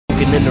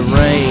Sweating in the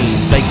rain,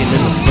 baking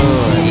in the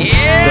sun.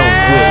 Yeah. Don't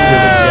quit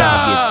till the job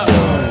gets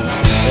done.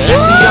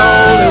 That's the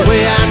only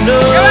way I know.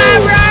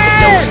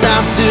 Don't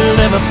stop till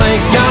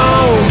everything's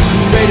gone.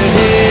 Straight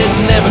ahead,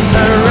 never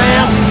turn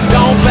around.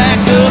 Don't back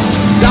up,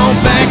 don't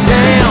back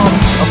down.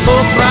 A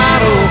full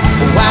throttle,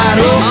 wide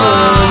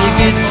open. You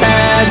get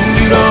tired and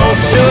you don't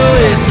show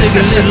it. Dig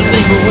a little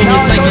deeper when you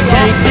think you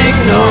can't dig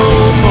no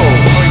more.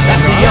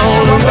 That's the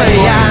only way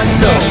I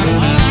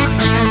know.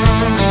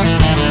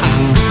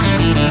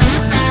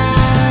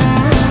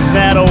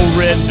 That old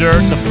red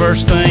dirt, the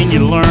first thing you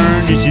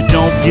learn is you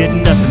don't get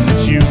nothing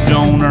that you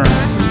don't earn.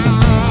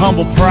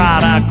 Humble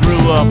pride I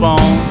grew up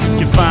on.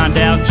 You find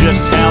out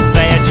just how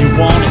bad you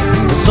want it.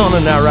 The sun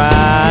in our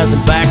eyes and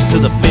backs to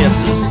the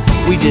fences.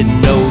 We didn't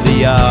know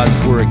the odds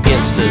were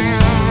against us.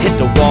 Hit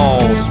the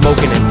wall,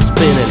 smoking and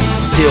spinning.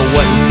 Still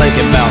wasn't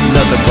thinking about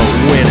nothing but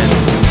winning.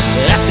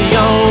 That's the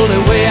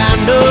only way I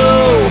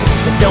know.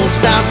 But don't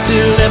stop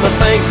till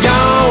everything's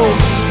gone.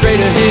 Straight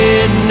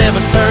ahead and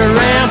never turn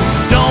around.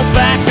 Don't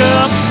back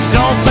up,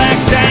 don't back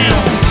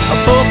down. A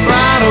full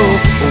throttle,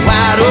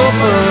 wide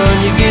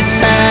open. You get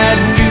tired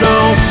and you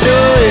don't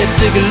show it.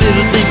 Dig a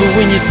little deeper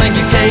when you think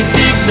you can't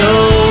dig no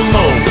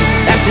more.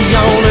 That's the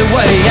only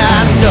way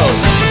I know.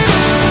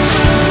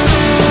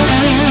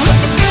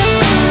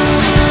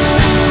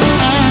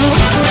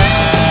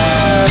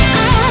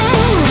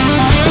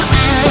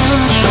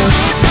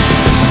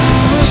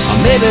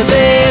 Maybe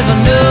there's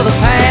another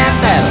path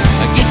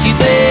that'll get you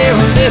there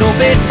a little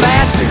bit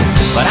faster,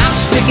 but I'm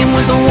sticking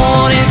with the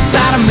one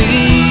inside of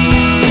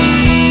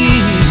me.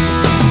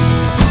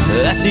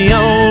 That's the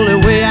only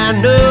way I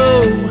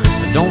know.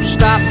 Don't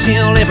stop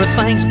till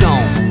everything's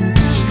gone.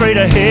 Straight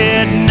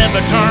ahead, never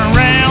turn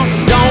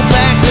around. Don't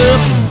back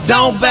up,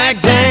 don't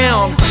back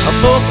down. A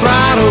full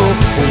throttle,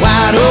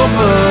 wide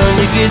open.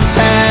 You get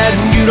tired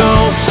and you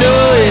don't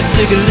show it.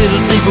 Dig a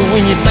little deeper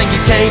when you think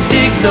you can't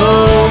dig no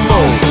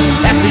more.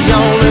 That's the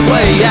only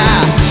way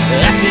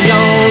that's the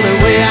only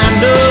way I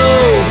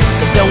know.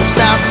 But don't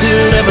stop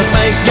till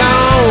everything's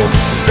gone.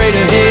 Straight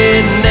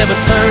ahead and never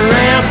turn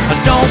around.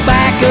 Don't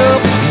back up,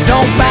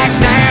 don't back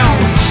down.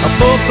 A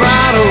full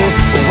throttle,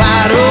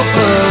 wide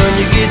open.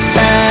 You get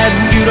tired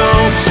and you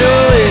don't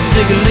show it.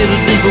 Dig a little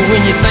deeper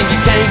when you think you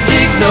can't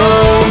dig no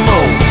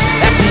more.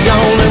 That's the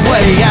only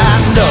way I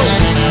know.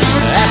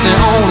 That's the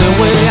only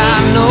way I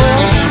know.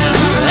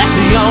 That's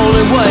the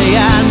only way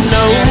I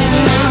know.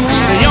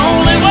 The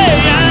only way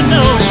I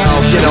know. Oh,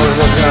 get on it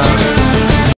one time.